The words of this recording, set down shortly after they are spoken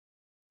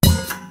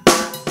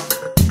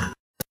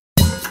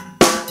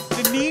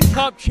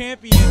Cup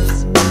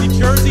champions, the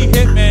Jersey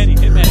Hitmen.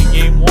 Hitmen in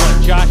Game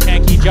 1. Josh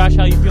Hankey. Josh,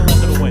 how you feeling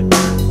after the win?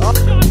 Just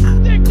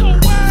sticked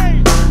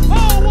away!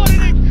 Oh, what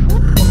an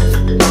incredible...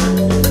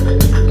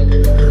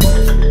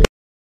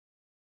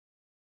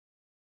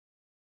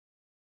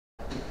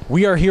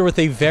 We are here with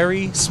a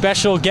very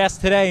special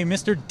guest today,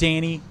 Mr.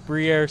 Danny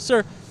Briere.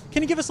 Sir,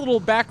 can you give us a little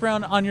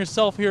background on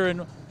yourself here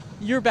and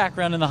your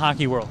background in the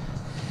hockey world?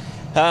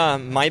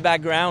 My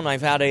background,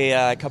 I've had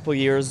a couple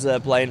years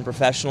playing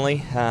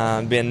professionally.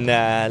 Been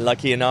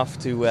lucky enough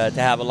to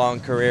have a long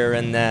career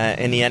in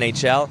the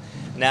NHL.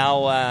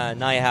 Now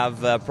I have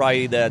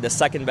probably the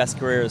second best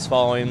career is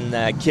following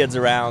kids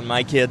around,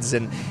 my kids,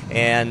 and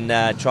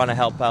trying to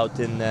help out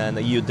in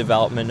the youth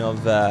development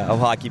of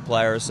hockey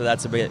players. So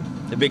that's a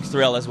big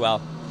thrill as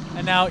well.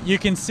 And now you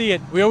can see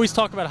it. We always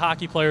talk about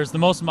hockey players, the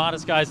most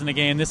modest guys in the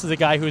game. This is a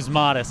guy who's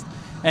modest.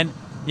 And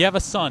you have a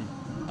son,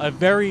 a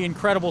very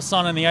incredible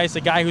son on the ice,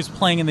 a guy who's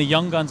playing in the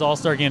Young Guns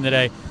All-Star game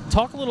today.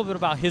 Talk a little bit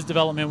about his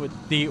development with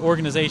the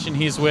organization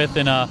he's with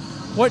and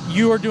what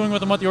you are doing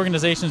with him, what the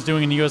organization is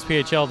doing in the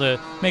USPHL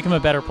to make him a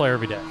better player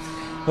every day.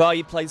 Well,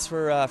 he plays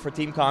for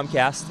Team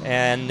Comcast,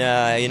 and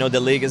the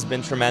league has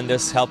been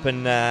tremendous,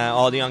 helping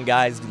all the young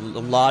guys, a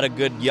lot of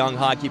good young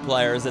hockey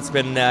players. It's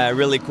been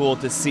really cool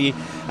to see.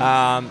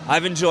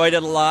 I've enjoyed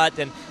it a lot,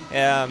 and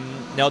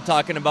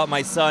talking about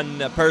my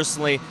son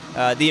personally,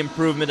 the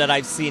improvement that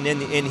I've seen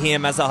in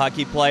him as a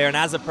hockey player and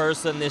as a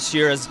person this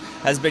year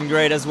has been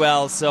great as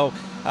well. So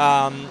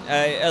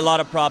a lot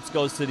of props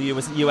goes to the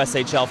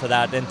USHL for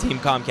that and Team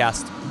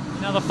Comcast.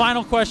 Now the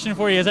final question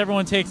for you as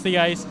everyone takes the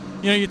ice.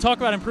 You talk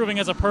about improving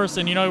as a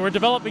person. We're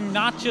developing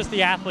not just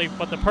the athlete,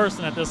 but the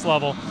person at this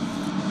level.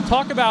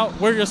 Talk about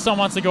where your son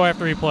wants to go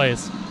after he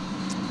plays.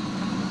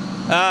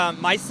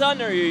 My son,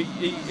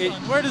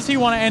 where does he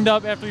want to end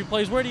up after he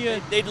plays? Where do you?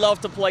 They'd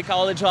love to play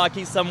college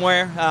hockey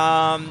somewhere.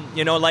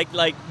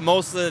 Like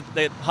most of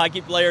the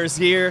hockey players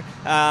here.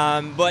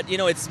 But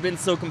it's been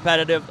so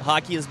competitive.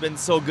 Hockey has been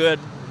so good.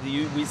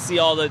 We see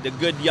all the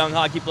good young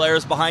hockey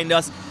players behind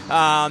us.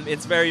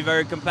 It's very,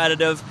 very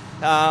competitive.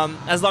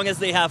 As long as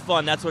they have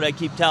fun, that's what I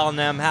keep telling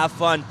them. Have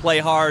fun, play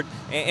hard,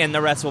 and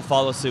the rest will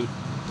follow suit.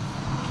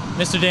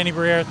 Mr. Danny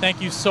Briere,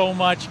 thank you so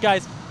much.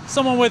 Guys,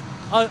 someone with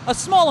a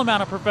small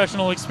amount of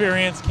professional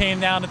experience came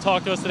down to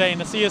talk to us today and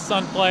to see his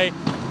son play.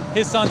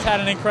 His son's had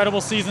an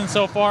incredible season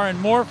so far, and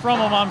more from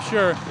him, I'm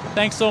sure.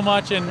 Thanks so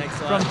much, and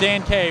from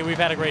Dan K, we've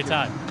had a great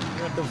time.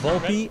 We're at the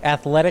Volpe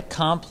Athletic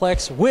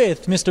Complex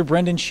with Mr.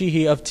 Brendan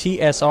Sheehy of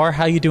TSR.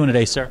 How you doing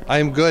today, sir? I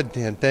am good,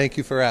 Dan. Thank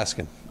you for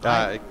asking.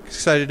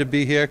 Excited to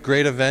be here.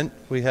 Great event.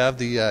 We have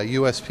the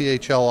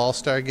USPHL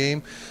All-Star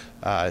Game.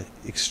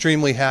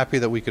 Extremely happy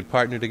that we could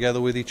partner together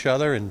with each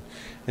other and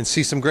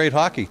see some great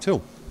hockey,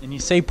 too. And you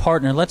say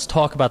partner. Let's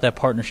talk about that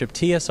partnership.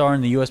 TSR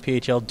and the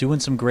USPHL doing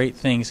some great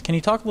things. Can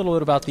you talk a little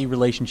bit about the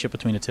relationship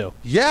between the two?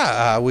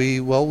 Yeah, we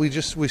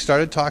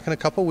started talking a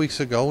couple weeks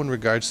ago in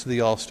regards to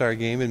the All-Star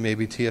Game and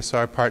maybe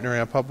TSR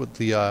partnering up with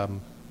the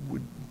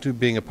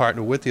being a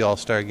partner with the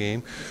All-Star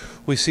Game.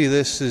 We see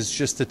this as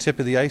just the tip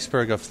of the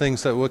iceberg of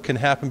things what can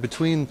happen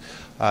between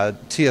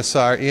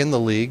TSR and the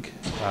league.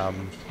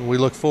 We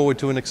look forward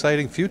to an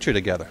exciting future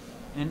together.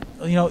 And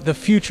the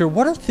future.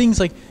 What are things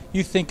like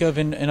you think of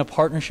in a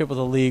partnership with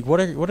a league?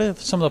 What are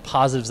some of the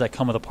positives that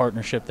come with a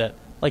partnership that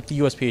like the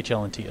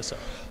USPHL and TSR?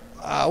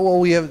 Well,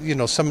 we have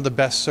some of the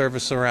best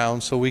service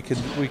around, so we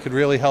could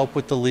really help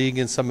with the league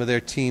and some of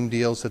their team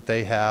deals that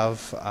they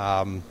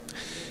have.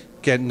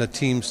 Getting the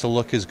teams to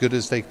look as good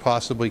as they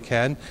possibly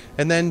can.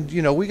 And then,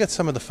 we got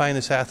some of the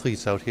finest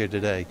athletes out here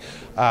today.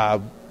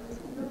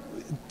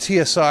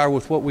 TSR,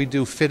 with what we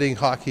do, fitting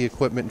hockey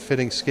equipment and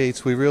fitting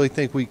skates, we really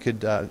think we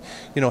could,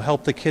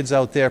 help the kids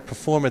out there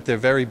perform at their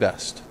very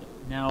best.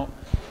 Now,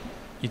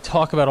 you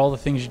talk about all the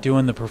things you're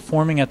doing, the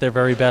performing at their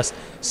very best.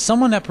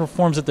 Someone that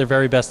performs at their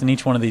very best in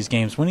each one of these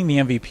games, winning the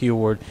MVP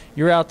award,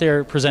 you're out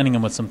there presenting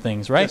them with some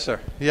things, right? Yes, sir.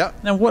 Yeah.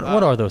 Now, what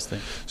are those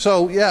things?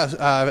 So,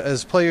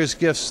 as players'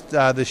 gifts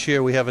this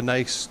year, we have a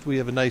nice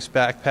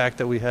backpack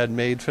that we had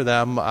made for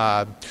them.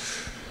 A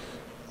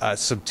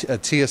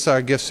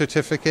TSR gift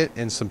certificate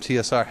and some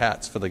TSR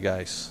hats for the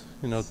guys.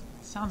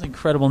 Sounds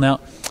incredible. Now,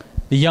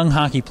 the young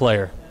hockey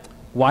player.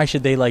 Why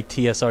should they like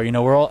TSR?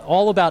 We're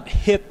all about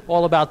hip,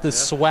 all about the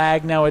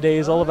swag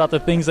nowadays, all about the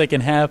things they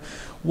can have.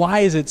 Why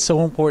is it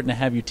so important to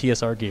have your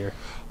TSR gear?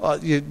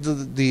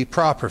 The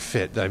proper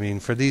fit. I mean,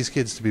 for these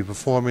kids to be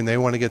performing, they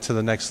want to get to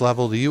the next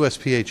level. The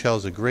USPHL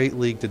is a great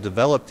league to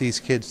develop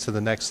these kids to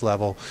the next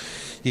level.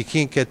 You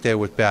can't get there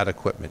with bad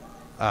equipment,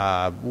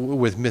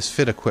 with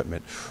misfit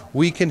equipment.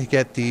 We can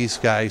get these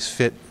guys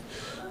fit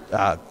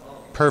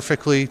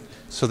perfectly,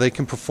 so they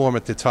can perform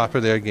at the top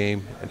of their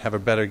game and have a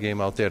better game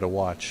out there to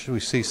watch.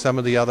 We see some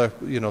of the other,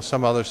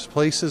 some other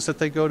places that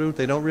they go to,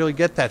 they don't really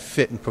get that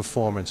fit and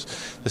performance.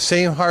 The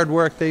same hard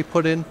work they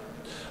put in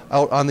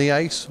out on the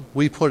ice,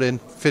 we put in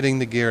fitting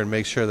the gear and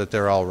make sure that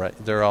they're all right.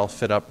 They're all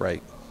fit up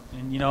right.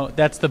 And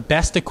that's the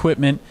best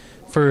equipment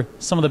for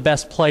some of the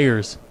best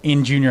players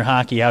in junior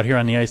hockey out here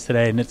on the ice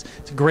today. And it's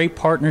a great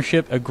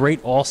partnership, a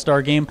great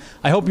all-star game.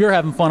 I hope you're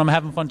having fun. I'm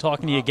having fun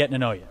talking to you, getting to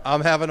know you.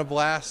 I'm having a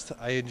blast.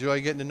 I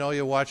enjoy getting to know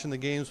you, watching the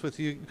games with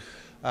you.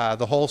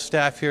 The whole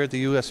staff here at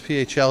the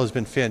USPHL has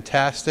been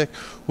fantastic.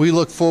 We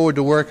look forward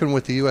to working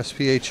with the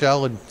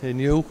USPHL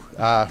and you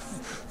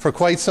for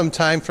quite some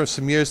time, for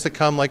some years to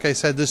come. Like I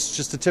said, this is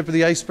just the tip of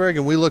the iceberg,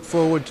 and we look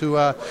forward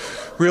to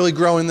really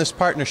growing this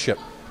partnership.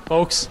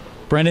 Folks,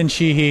 Brendan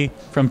Sheehy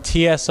from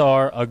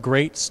TSR, a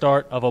great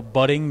start of a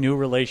budding new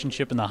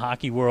relationship in the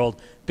hockey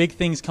world. Big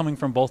things coming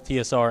from both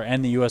TSR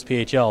and the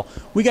USPHL.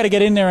 We got to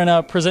get in there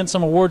and present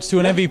some awards to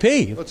an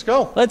MVP. Let's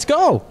go. Let's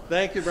go.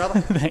 Thank you,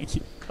 brother. Thank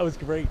you. That was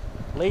great.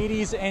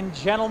 Ladies and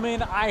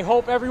gentlemen, I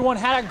hope everyone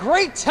had a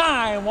great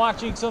time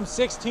watching some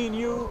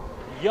 16U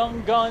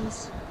Young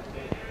Guns.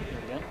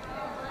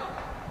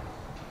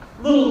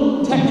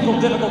 Little technical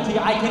difficulty.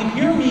 I can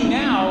hear me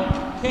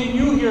now. Can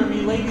you hear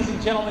me, ladies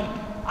and gentlemen?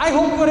 I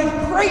hope you had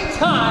a great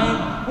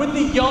time with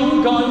the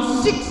Young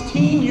Guns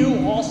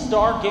 16U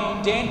All-Star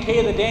Game. Dan K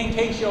of the Dan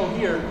K Show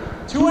here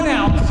to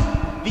announce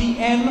the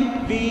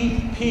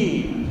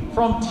MVP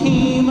from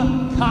Team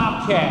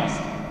Comcast,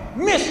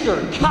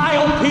 Mr.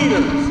 Kyle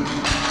Peters.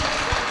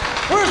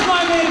 Where's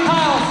my man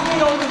Kyle?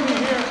 Stay over to me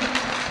here.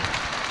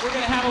 We're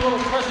going to have a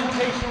little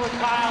presentation with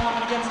Kyle. I'm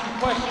going to get some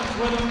questions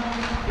with him.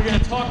 You're going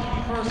to talk to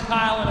me first,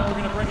 Kyle, and then we're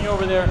going to bring you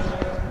over there.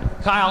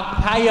 Kyle,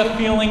 how you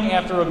feeling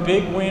after a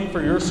big win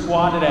for your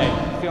squad today?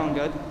 Feeling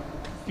good.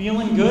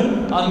 Feeling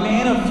good? A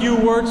man of few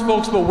words,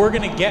 folks, but we're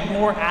going to get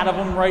more out of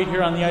him right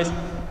here on the ice.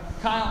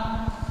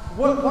 Kyle,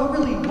 what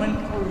really went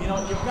through? You know,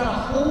 you've got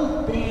a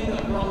whole band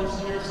of brothers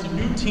here, some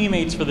new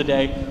teammates for the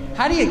day.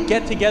 How do you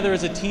get together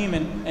as a team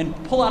and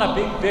pull out a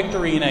big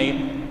victory in a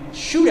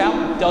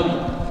shootout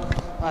W?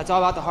 It's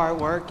all about the hard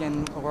work,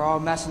 and we're all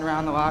messing around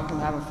in the locker room,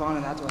 having fun,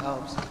 and that's what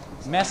helps.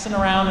 Messing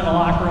around in the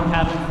locker room,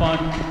 having fun.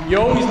 You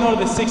always know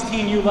the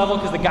 16U level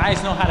because the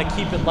guys know how to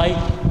keep it light.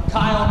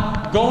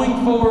 Kyle,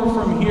 going forward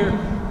from here,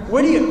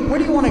 where do you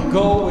want to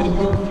go with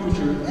your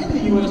future in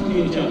the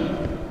USPHL?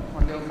 I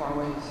want to go far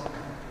ways.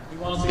 He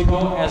wants to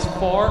go as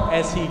far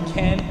as he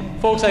can.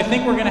 Folks, I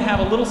think we're going to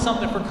have a little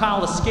something for Kyle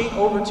to skate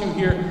over to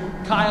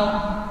here.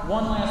 Kyle,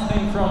 one last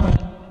thing from you.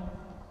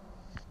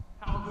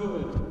 How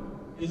good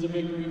is a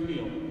victory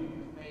feel?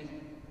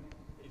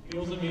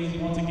 Feels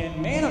amazing once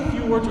again. Man, a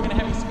few words. We're going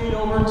to have you skate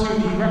over to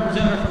the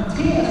representative from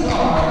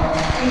TSR,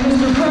 and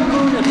Mr. Brett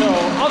Brunato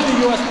of the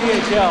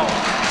USPHL.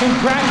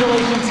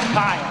 Congratulations,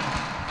 Kyle.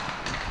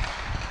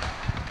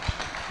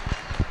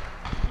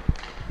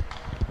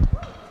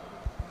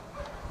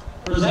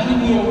 Presenting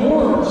the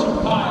award to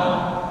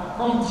Kyle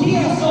from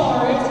TSR,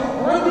 it's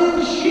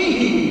Brendan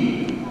Sheehy.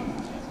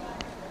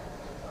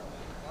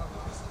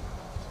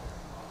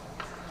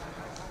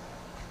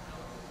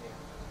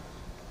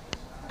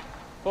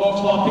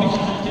 Folks, while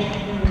pictures are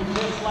taken, we would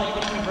just like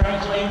to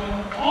congratulate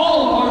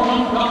all of our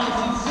young guys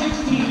and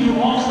 16U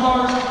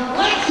All-Stars.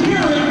 Let's hear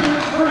it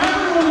for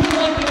everyone who's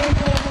like the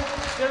April.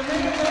 There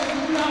may have been a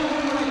shootout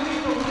win, but I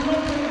think the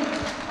real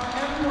winners are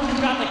everyone who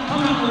got to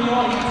come out to the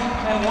audience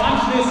and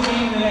watch this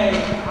game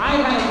today. I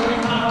had a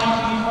great time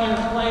watching these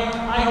players play.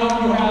 I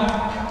hope you have.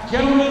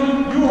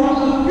 Gentlemen, you are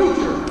the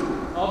future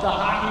of the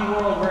hockey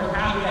world. We're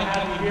happy to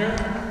have you here.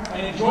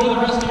 And enjoy the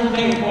rest of your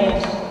day,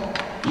 folks.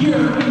 Here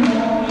in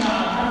the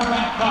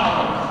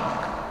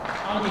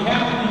on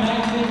behalf of the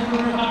United States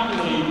Superstar Hockey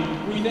League,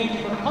 we thank you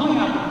for coming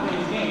out to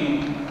today's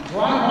game.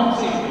 Drive home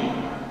safely,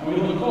 and we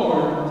look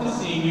forward to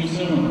seeing you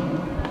soon.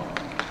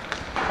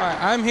 All right,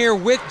 I'm here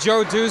with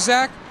Joe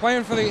Duzak,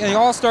 playing for the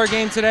All-Star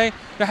game today.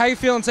 Now, how you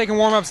feeling taking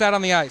warm-ups out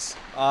on the ice?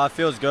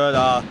 Feels good.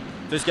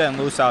 Just getting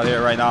loose out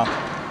here right now.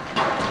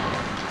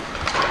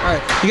 All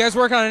right, you guys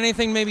working on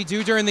anything maybe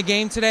do during the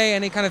game today?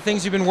 Any kind of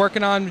things you've been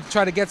working on to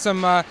try to get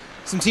some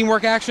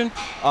teamwork action?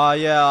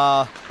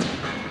 Yeah.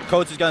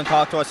 Coach is going to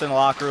talk to us in the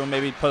locker room,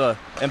 maybe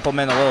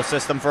implement a little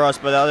system for us,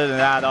 but other than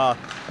that,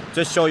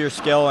 just show your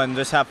skill and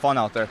just have fun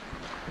out there.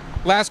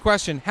 Last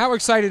question, how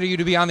excited are you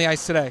to be on the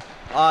ice today?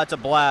 It's a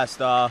blast.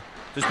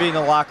 Just being in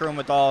the locker room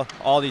with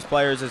all these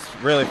players is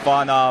really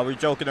fun. We were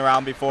joking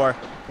around before.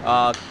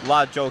 A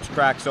lot of jokes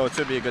cracked, so it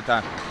should be a good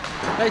time.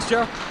 Thanks,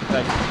 Joe.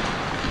 Thanks.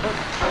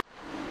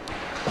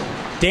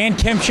 Dan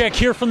Kmiechick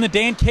here from the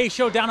Dan K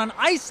Show down on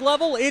ice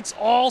level. It's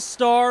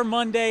All-Star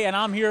Monday, and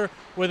I'm here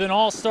with an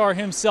All-Star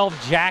himself,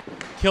 Jack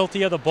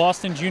Kilty of the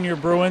Boston Junior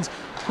Bruins,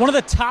 one of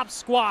the top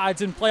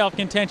squads in playoff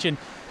contention.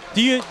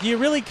 Do you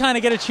really kind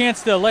of get a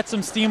chance to let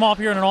some steam off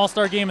here in an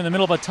All-Star game in the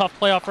middle of a tough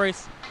playoff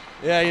race?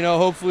 Yeah,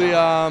 hopefully, we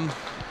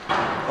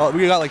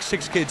got like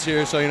 6 kids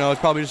here, so it's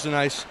probably just a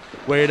nice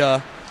way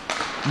to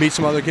meet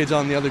some other kids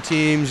on the other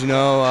teams,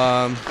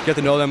 get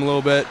to know them a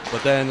little bit.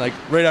 But then, like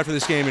right after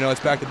this game, it's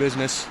back to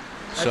business.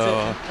 So,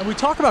 and we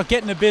talk about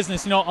getting to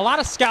business. A lot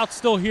of scouts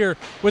still here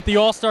with the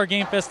All-Star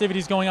Game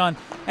festivities going on.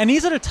 And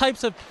these are the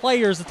types of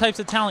players, the types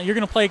of talent you're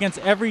going to play against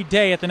every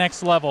day at the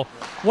next level.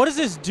 What does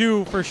this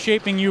do for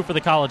shaping you for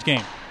the college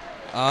game?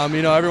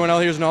 Everyone out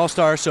here is an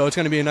all-star, so it's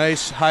going to be a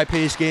nice,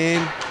 high-paced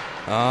game.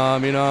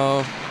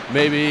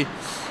 Maybe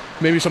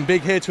maybe some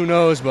big hits, who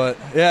knows? But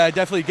yeah, it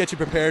definitely gets you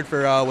prepared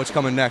for what's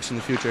coming next in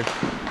the future.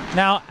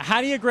 Now,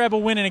 how do you grab a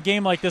win in a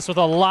game like this with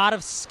a lot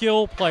of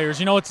skill players?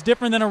 You know, it's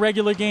different than a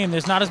regular game.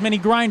 There's not as many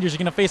grinders. You're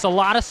going to face a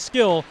lot of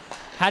skill.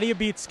 How do you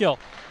beat skill?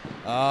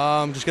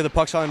 Just get the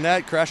pucks on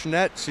net, crash the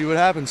net, see what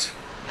happens.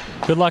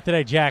 Good luck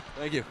today, Jack.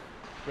 Thank you.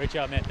 Great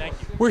job, man. Thank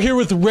you. We're here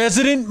with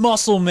resident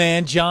muscle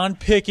man, John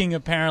Picking,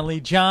 apparently.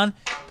 John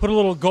put a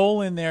little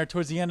goal in there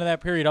towards the end of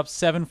that period, up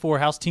 7-4.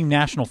 How's Team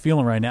National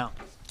feeling right now?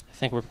 I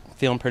think we're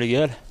feeling pretty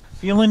good.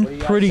 Feeling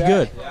pretty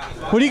good.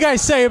 What do you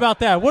guys say about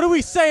that? What do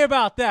we say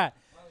about that?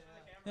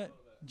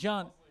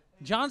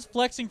 John's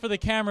flexing for the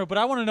camera, but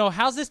I want to know,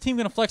 how's this team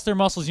going to flex their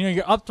muscles? You know,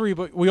 you're up 3,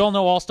 but we all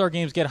know all-star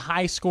games get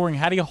high scoring.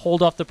 How do you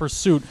hold off the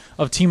pursuit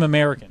of Team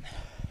American?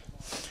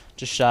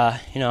 Just,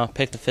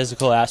 pick the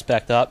physical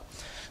aspect up.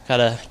 Got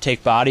to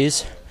take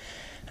bodies,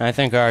 and I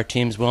think our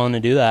team's willing to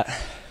do that.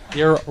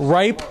 You're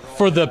ripe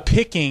for the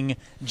picking.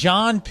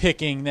 John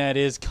Picking, that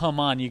is. Come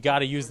on, you got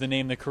to use the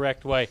name the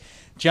correct way.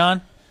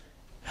 John,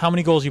 how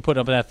many goals you put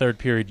up in that third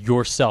period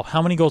yourself?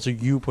 How many goals are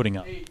you putting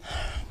up?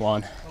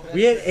 1.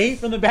 We had 8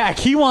 from the back.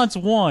 He wants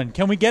 1.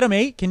 Can we get him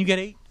 8? Can you get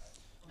 8?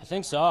 I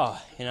think so.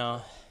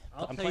 I'll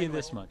tell you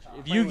this much.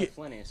 If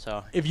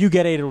you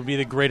get 8, it will be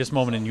the greatest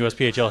moment in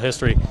USPHL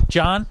history.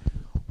 John,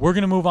 we're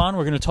going to move on.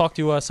 We're going to talk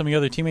to some of your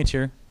other teammates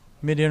here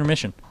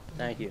mid-intermission.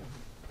 Thank you.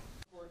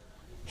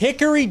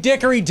 Hickory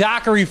dickory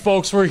dockery,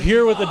 folks. We're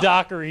here with the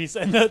Dockeries.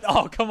 And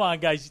oh, come on,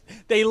 guys.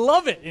 They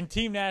love it in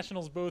Team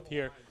Nationals booth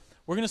here.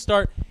 We're going to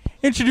start.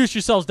 Introduce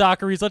yourselves,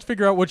 Dockeries. Let's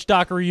figure out which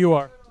Dockery you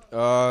are.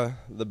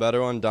 The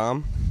better one,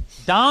 Dom.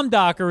 Dom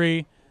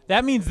Dockery.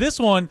 That means this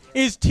one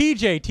is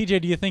TJ.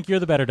 TJ, do you think you're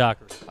the better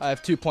Dockery? I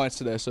have 2 points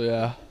today, so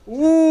yeah.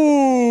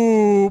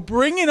 Ooh,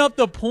 bringing up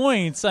the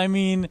points. I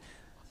mean,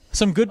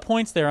 some good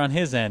points there on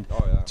his end.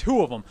 Oh, yeah.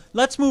 2 of them.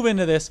 Let's move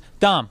into this.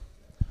 Dom,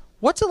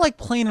 what's it like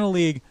playing in a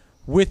league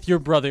with your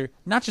brother?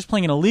 Not just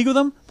playing in a league with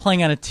him,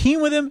 playing on a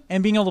team with him,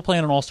 and being able to play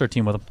on an all-star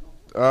team with him.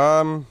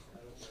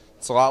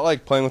 It's a lot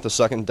like playing with a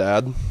second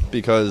dad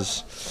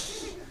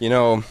because,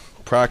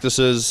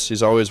 practices,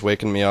 he's always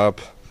waking me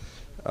up.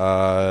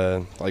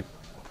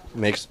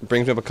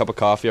 Brings me up a cup of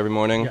coffee every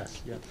morning.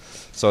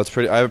 Yes. So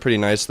I have it pretty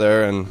nice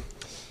there. And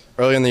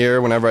early in the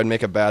year, whenever I'd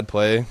make a bad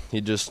play,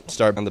 he'd just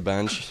start on the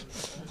bench,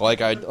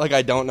 like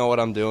I don't know what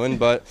I'm doing.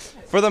 But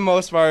for the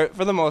most part,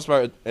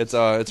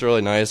 it's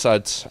really nice.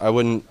 I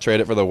wouldn't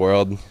trade it for the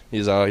world.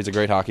 He's a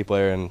great hockey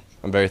player, and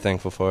I'm very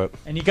thankful for it.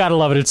 And you gotta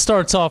love it. It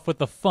starts off with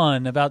the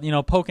fun about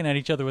poking at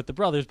each other with the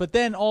brothers, but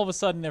then all of a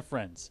sudden they're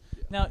friends.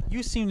 Now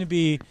you seem to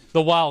be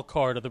the wild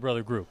card of the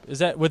brother group.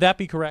 Would that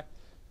be correct?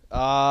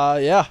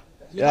 Yeah.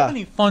 Do you have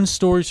any fun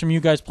stories from you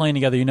guys playing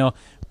together?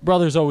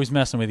 Brothers always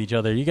messing with each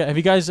other. Have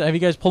you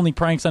guys pulled any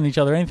pranks on each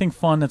other? Anything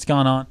fun that's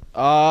gone on?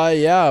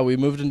 Yeah. We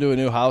moved into a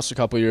new house a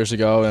couple years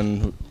ago,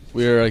 and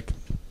we were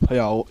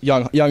young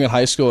in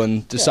high school,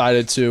 and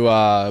decided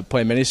to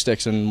play mini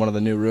sticks in one of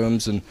the new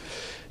rooms. And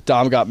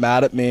Dom got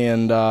mad at me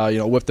and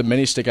whipped the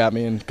mini stick at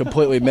me and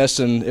completely missed,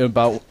 and it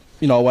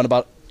went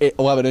about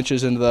 11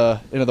 inches into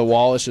the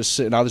wall. It's just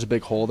sitting out. There's a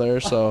big hole there,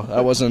 so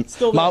that wasn't.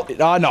 Still no, it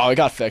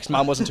got fixed.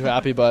 Mom wasn't too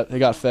happy, but it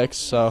got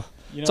fixed. So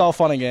it's all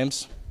fun and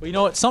games. Well, you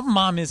know what? Something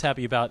Mom is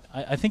happy about.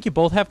 I think you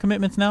both have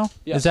commitments now.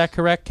 Yes. Is that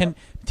correct?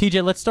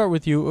 TJ, let's start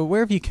with you.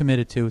 Where have you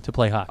committed to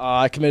play hockey?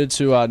 I committed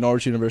to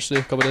Norwich University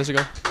a couple days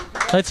ago.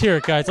 Let's hear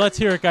it, guys.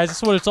 This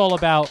is what it's all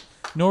about.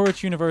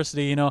 Norwich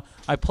University.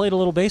 I played a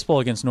little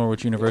baseball against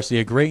Norwich University.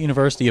 A great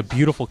university, a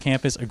beautiful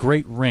campus, a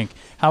great rink.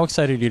 How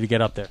excited are you to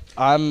get up there?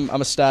 I'm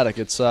ecstatic.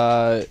 It's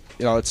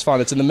it's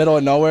fun. It's in the middle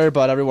of nowhere,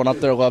 but everyone up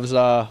there loves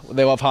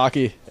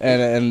hockey,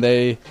 and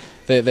they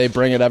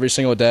bring it every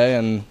single day,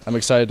 and I'm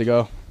excited to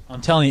go. I'm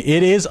telling you,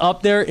 it is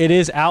up there. It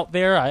is out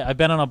there. I've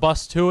been on a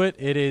bus to it.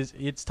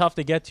 It's tough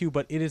to get to,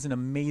 but it is an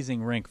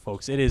amazing rink,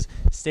 folks. It is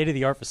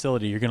state-of-the-art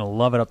facility. You're going to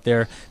love it up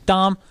there.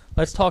 Dom,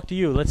 let's talk to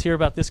you. Let's hear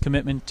about this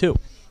commitment, too.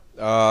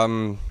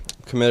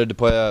 Committed to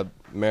play at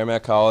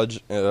Merrimack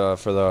College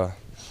for the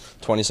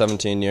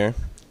 2017 year,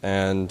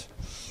 and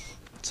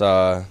it's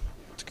a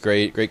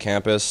great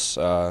campus.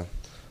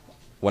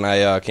 When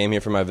I came here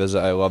for my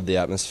visit, I loved the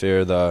atmosphere.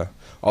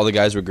 All the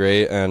guys were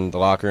great, and the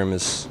locker room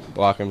is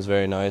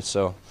very nice.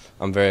 So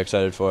I'm very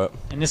excited for it.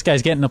 And this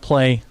guy's getting to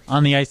play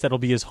on the ice that'll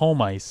be his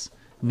home ice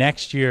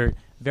next year.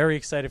 Very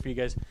excited for you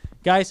guys.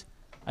 Guys,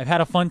 I've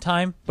had a fun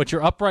time, but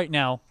you're up right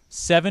now,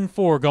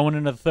 7-4 going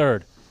into the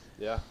third.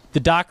 Yeah. The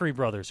Dockery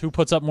brothers, who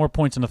puts up more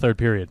points in the third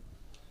period?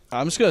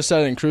 I'm just going to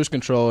set it in cruise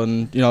control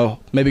and,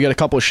 maybe get a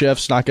couple of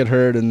shifts, not get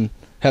hurt, and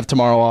have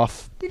tomorrow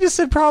off. You just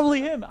said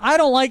probably him. I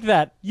don't like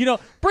that.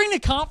 Bring the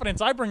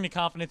confidence. I bring the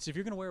confidence. If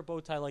you're going to wear a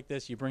bow tie like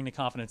this, you bring the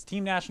confidence.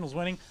 Team Nationals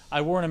winning.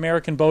 I wore an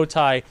American bow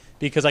tie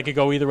because I could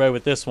go either way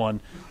with this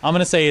one. I'm going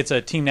to say it's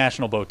a Team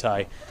National bow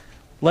tie.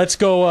 Let's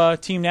go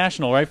Team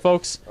National, right,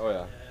 folks? Oh,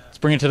 yeah. Let's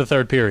bring it to the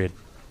third period.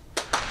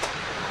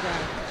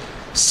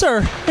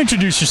 Sir,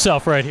 introduce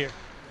yourself right here.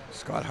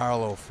 Scott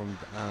Harlow from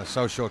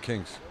South Shore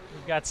Kings.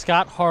 We've got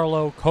Scott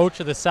Harlow, coach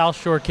of the South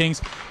Shore Kings.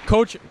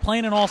 Coach,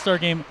 playing an all-star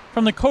game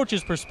from the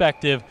coach's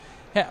perspective.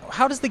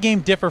 How does the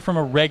game differ from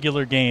a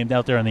regular game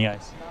out there on the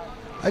ice?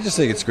 I just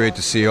think it's great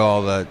to see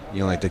all the,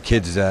 like the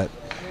kids that,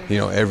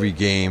 every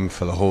game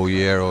for the whole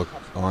year, or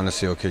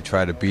honestly,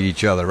 try to beat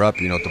each other up,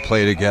 to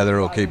play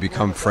together,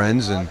 become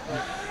friends, and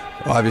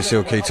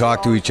obviously,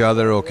 talk to each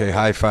other,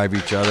 high five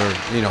each other,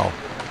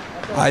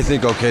 I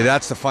think,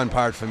 that's the fun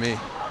part for me.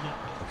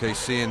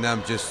 Seeing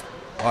them just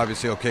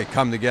obviously,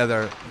 come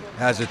together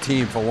as a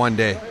team for one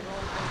day.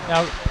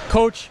 Now,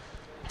 Coach,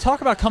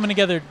 talk about coming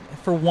together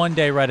for one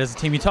day, right, as a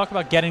team. You talk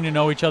about getting to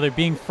know each other,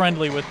 being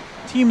friendly with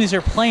teams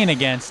you're playing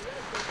against.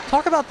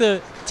 Talk about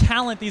the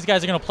talent these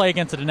guys are going to play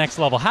against at the next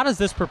level. How does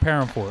this prepare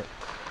them for it?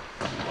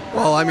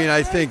 Well,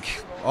 I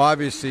think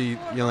obviously,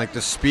 like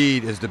the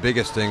speed is the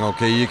biggest thing.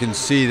 You can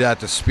see that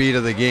the speed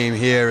of the game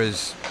here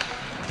is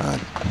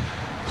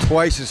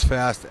twice as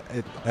fast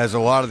as a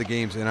lot of the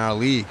games in our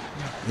league.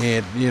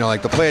 And,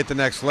 like to play at the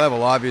next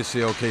level,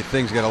 obviously,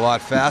 things get a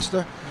lot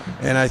faster.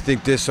 And I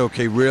think this,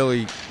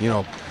 really,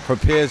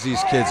 prepares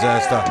these kids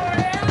as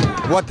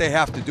to what they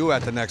have to do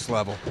at the next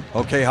level.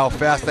 How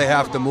fast they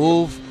have to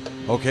move.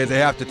 They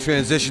have to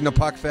transition the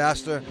puck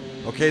faster.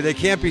 They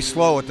can't be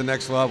slow at the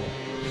next level.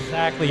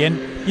 Exactly. And,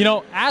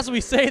 as we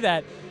say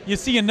that, you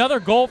see another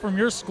goal from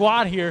your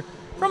squad here.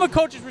 From a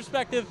coach's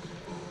perspective,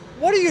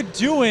 what are you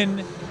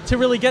doing to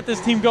really get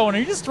this team going? Are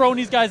you just throwing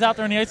these guys out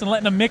there on the ice and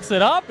letting them mix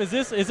it up? Is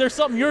there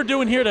something you're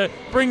doing here to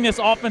bring this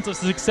offensive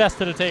success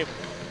to the table?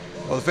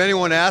 Well, if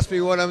anyone asks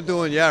me what I'm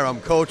doing, yeah, I'm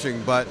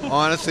coaching. But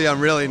honestly, I'm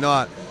really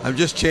not. I'm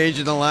just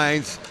changing the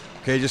lines,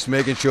 just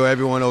making sure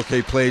everyone,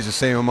 plays the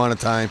same amount of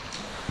time.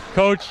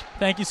 Coach,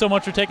 thank you so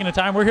much for taking the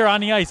time. We're here on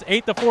the ice,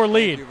 8-4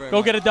 lead.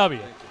 Go get a W.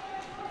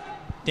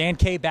 Dan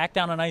K back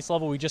down on ice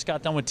level. We just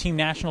got done with Team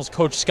Nationals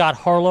coach Scott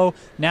Harlow.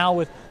 Now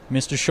with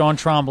Mr. Sean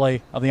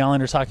Tremblay of the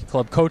Islanders Hockey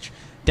Club. Coach,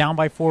 down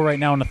by 4 right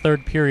now in the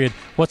third period.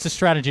 What's the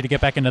strategy to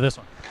get back into this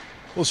one?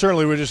 Well,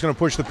 certainly we're just going to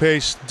push the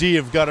pace. D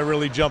have got to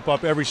really jump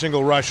up every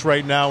single rush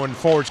right now, and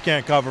forwards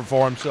can't cover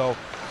for them. So,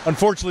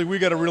 unfortunately, we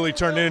got to really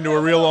turn it into a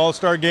real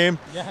all-star game.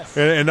 Yes.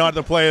 And not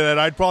the play that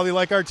I'd probably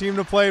like our team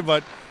to play,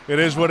 but it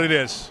is what it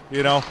is,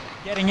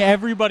 Getting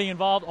everybody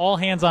involved, all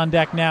hands on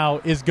deck now,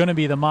 is going to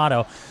be the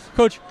motto.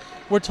 Coach,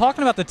 we're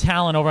talking about the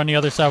talent over on the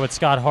other side with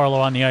Scott Harlow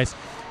on the ice.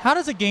 How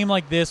does a game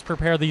like this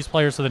prepare these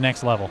players for the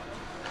next level?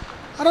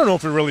 I don't know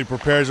if it really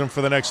prepares them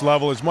for the next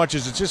level as much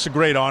as it's just a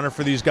great honor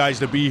for these guys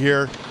to be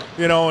here,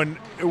 and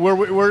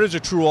where it is a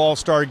true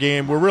all-star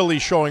game, we're really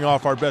showing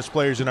off our best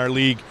players in our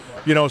league,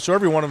 so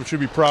every one of them should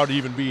be proud to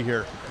even be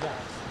here.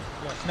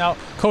 Yes. Now,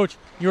 Coach,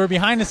 you were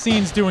behind the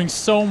scenes doing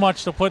so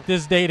much to put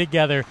this day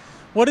together.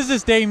 What does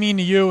this day mean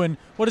to you, and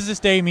what does this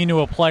day mean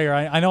to a player?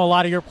 I know a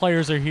lot of your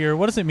players are here.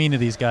 What does it mean to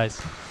these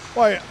guys?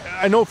 Well,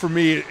 I know for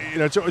me,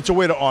 it's a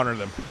way to honor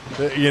them,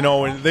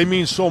 and they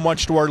mean so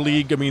much to our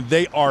league.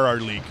 They are our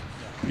league.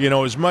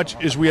 As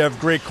much as we have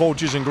great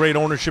coaches and great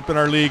ownership in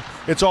our league,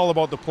 it's all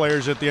about the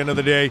players at the end of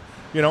the day,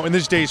 and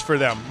this day's for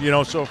them,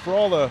 so for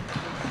all the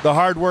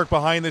hard work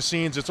behind the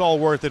scenes, it's all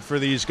worth it for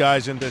these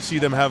guys, and to see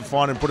them have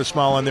fun and put a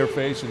smile on their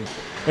face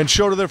and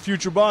show to their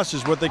future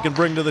bosses what they can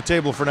bring to the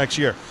table for next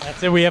year.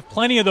 That's it. We have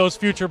plenty of those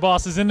future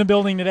bosses in the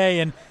building today,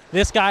 and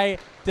this guy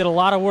did a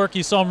lot of work.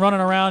 You saw him running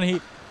around.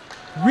 He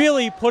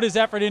really put his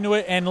effort into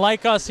it, and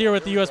like us here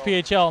with the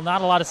USPHL,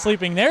 not a lot of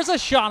sleeping. There's a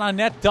shot on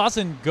net,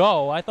 doesn't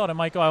go. I thought it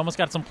might go. I almost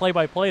got some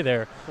play-by-play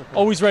there.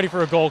 Always ready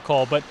for a goal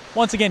call. But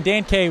once again,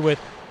 Dan K with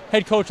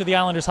head coach of the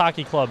Islanders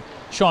Hockey Club,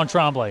 Sean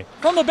Tremblay.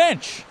 From the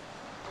bench,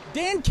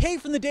 Dan K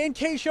from the Dan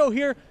K Show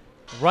here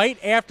right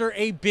after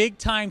a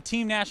big-time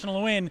Team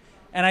National win.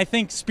 And I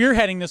think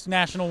spearheading this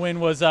national win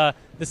was the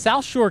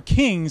South Shore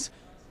Kings.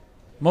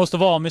 Most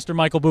of all, Mr.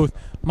 Michael Booth.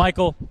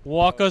 Michael,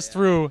 walk us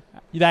through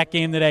that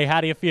game today. How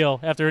do you feel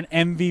after an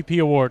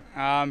MVP award?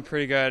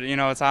 Pretty good.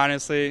 It's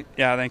honestly,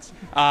 thanks.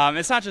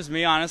 It's not just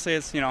me, honestly.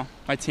 It's,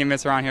 my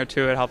teammates around here,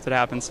 too. It helped it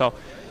happen. So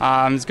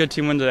it's a good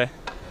team win today.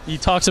 He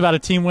talks about a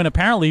team win.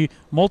 Apparently,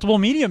 multiple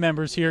media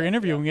members here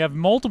interviewing. We have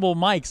multiple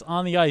mics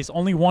on the ice.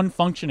 Only one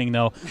functioning,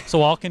 though,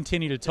 so I'll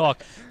continue to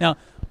talk. Now,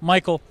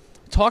 Michael,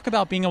 talk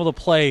about being able to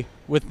play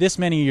with this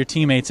many of your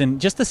teammates and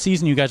just the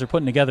season you guys are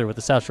putting together with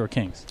the South Shore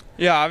Kings.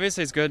 Yeah,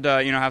 obviously it's good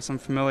to have some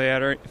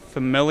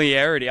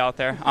familiarity out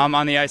there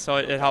on the ice, so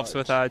it helps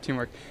with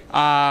teamwork.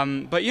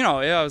 But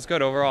it was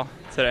good overall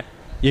today.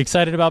 You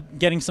excited about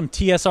getting some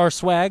TSR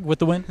swag with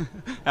the win?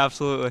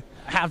 Absolutely.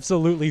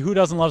 Absolutely. Who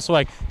doesn't love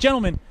swag?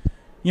 Gentlemen,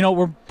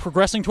 we're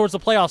progressing towards the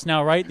playoffs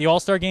now, right? The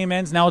All-Star game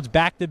ends. Now it's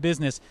back to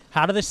business.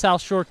 How do the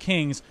South Shore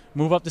Kings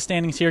move up the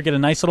standings here, get a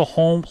nice little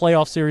home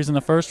playoff series in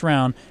the first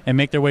round, and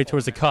make their way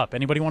towards the Cup?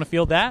 Anybody want to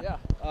field that?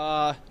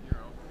 Yeah.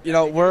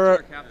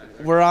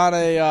 We're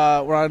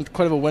on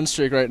quite of a win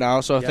streak right now,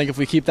 so I think if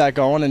we keep that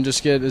going and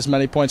just get as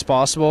many points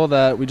possible,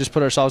 that we just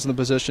put ourselves in the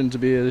position to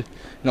be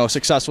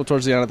successful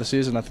towards the end of the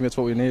season. I think that's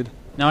what we need.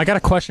 Now I got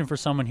a question for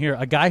someone here.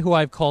 A guy who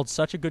I've called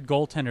such a good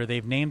goaltender,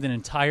 they've named an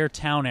entire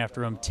town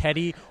after him,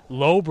 Teddy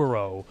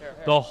Lobero.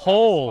 The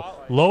whole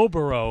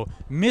Lobero.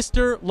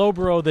 Mr.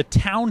 Lobero, the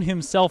town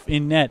himself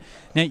in net.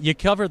 Now you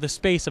cover the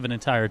space of an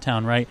entire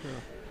town, right?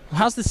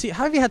 How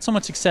have you had so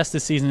much success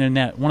this season in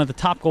net? One of the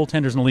top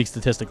goaltenders in the league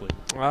statistically.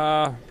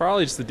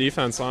 Probably just the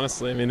defense,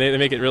 honestly. I mean, they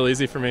make it real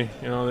easy for me.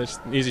 You know, there's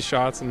easy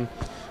shots, and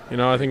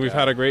I think we've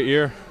had a great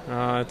year.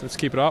 Let's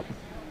keep it up.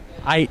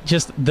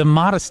 The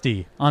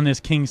modesty on this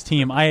Kings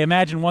team. I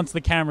imagine once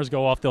the cameras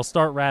go off, they'll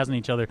start razzing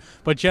each other.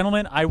 But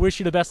gentlemen, I wish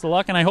you the best of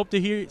luck, and I hope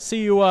to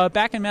see you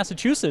back in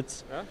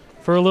Massachusetts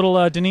for a little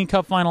Deneen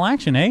Cup final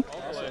action, eh?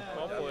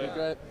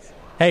 Hopefully.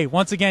 Hey,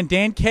 once again,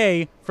 Dan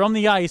K from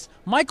the ice,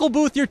 Michael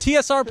Booth, your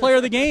TSR player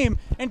of the game,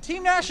 and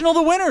Team National,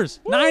 the winners,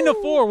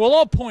 9-4. We'll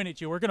all point at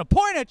you. We're going to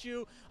point at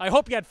you. I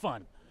hope you had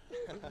fun.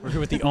 We're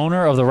here with the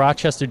owner of the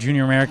Rochester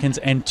Junior Americans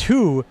and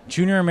 2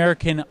 Junior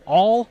American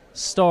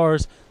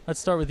All-Stars. Let's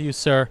start with you,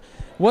 sir.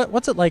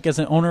 What's it like as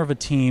an owner of a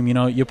team? You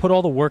know, you put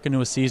all the work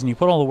into a season, you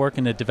put all the work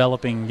into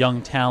developing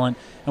young talent,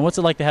 and what's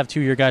it like to have 2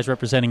 of your guys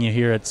representing you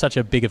here at such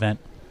a big event?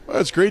 Well,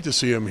 it's great to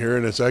see them here,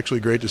 and it's actually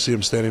great to see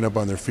them standing up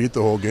on their feet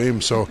the whole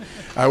game. So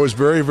I was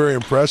very, very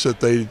impressed that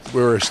they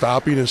were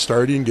stopping and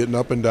starting, getting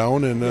up and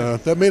down, and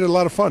that made it a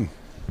lot of fun.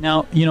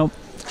 Now,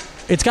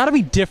 it's got to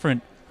be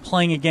different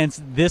playing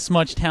against this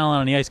much talent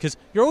on the ice, because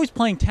you're always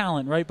playing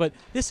talent, right? But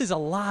this is a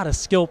lot of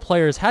skilled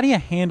players. How do you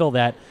handle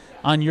that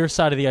on your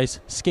side of the ice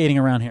skating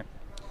around here?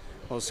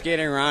 Well,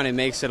 skating around, it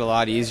makes it a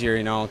lot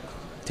easier,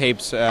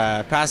 tapes,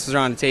 passes are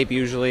on the tape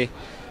usually,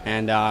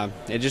 and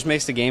it just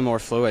makes the game more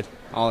fluid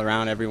all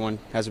around. Everyone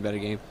has a better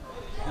game.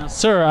 Now,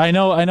 sir, I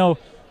know.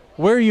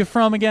 Where are you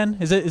from again?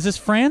 Is this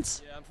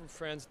France? Yeah, I'm from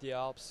France, the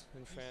Alps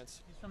in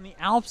France. He's from the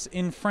Alps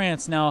in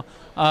France. Now,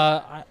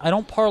 I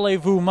don't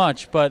parlez-vous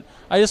much, but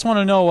I just want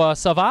to know,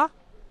 ça va?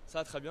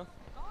 Ça très bien.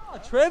 Oh,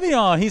 très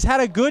bien. He's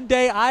had a good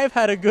day. I've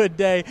had a good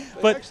day.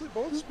 They actually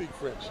both speak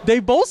French. They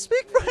both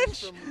speak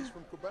French? He's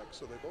from Quebec,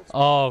 so they both speak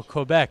French.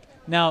 Quebec.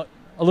 Now,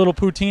 a little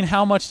poutine.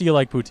 How much do you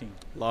like poutine?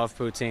 Love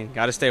poutine.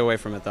 Got to stay away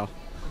from it, though.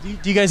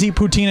 Do you guys eat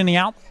poutine in the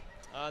Alps?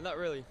 Not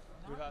really.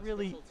 Not we have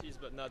really. specialties,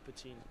 but not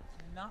poutine.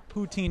 Not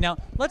poutine. Now,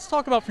 let's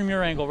talk about from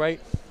your angle, right?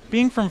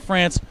 Being from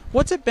France,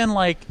 what's it been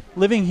like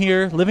living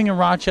here, living in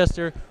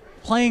Rochester,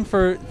 playing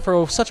for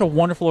such a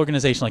wonderful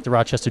organization like the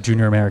Rochester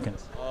Junior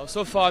Americans?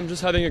 So far, I'm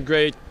just having a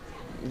great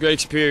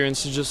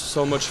experience. It's just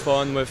so much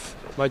fun with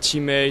my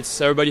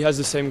teammates. Everybody has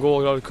the same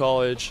goal, go to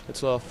college.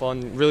 It's a lot of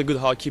fun. Really good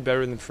hockey,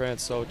 better than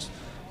France, so it's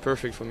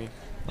perfect for me.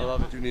 I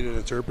love it. Do you need an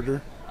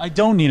interpreter? I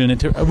don't need an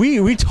interpreter.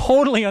 We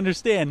totally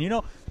understand.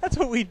 That's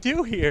what we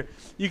do here.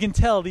 You can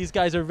tell these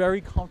guys are very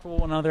comfortable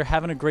with one another,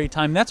 having a great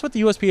time. That's what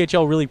the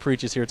USPHL really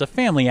preaches here. It's a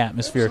family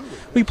atmosphere.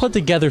 Absolutely. We put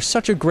together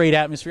such a great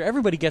atmosphere.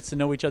 Everybody gets to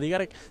know each other. You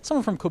got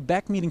someone from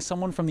Quebec meeting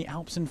someone from the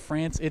Alps in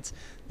France. It's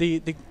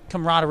the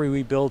camaraderie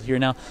we build here.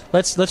 Now,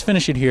 let's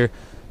finish it here.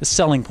 The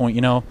selling point,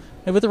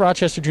 with the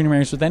Rochester Junior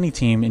Americans, with any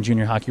team in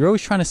junior hockey, you're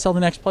always trying to sell the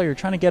next player. You're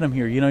trying to get him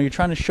here. You're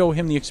trying to show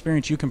him the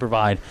experience you can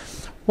provide.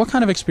 What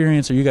kind of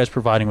experience are you guys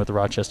providing with the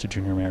Rochester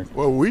Junior Americans?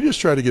 Well, we just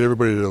try to get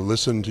everybody to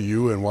listen to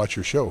you and watch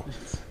your show.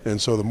 And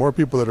so the more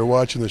people that are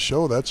watching the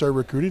show, that's our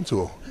recruiting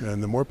tool.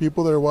 And the more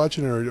people that are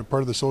watching and are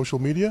part of the social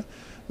media,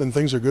 then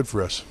things are good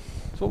for us.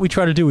 That's what we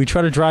try to do. We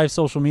try to drive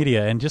social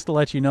media. And just to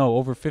let you know,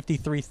 over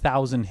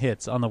 53,000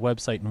 hits on the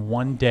website in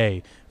one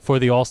day for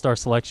the All-Star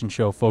Selection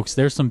Show, folks.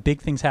 There's some big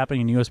things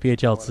happening in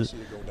USPHL. Want to see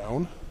it go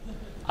down?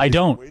 I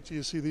don't. Wait till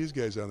you see these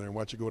guys down there and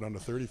watch it go down to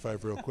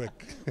 35 real quick.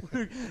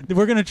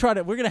 We're going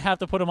to have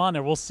to put them on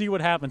there. We'll see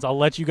what happens. I'll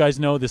let you guys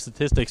know the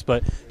statistics.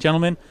 But,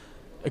 gentlemen,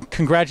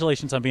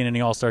 congratulations on being in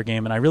the All-Star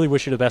game, and I really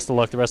wish you the best of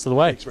luck the rest of the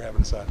way. Thanks for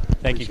having us on.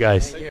 Thank you,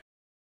 guys.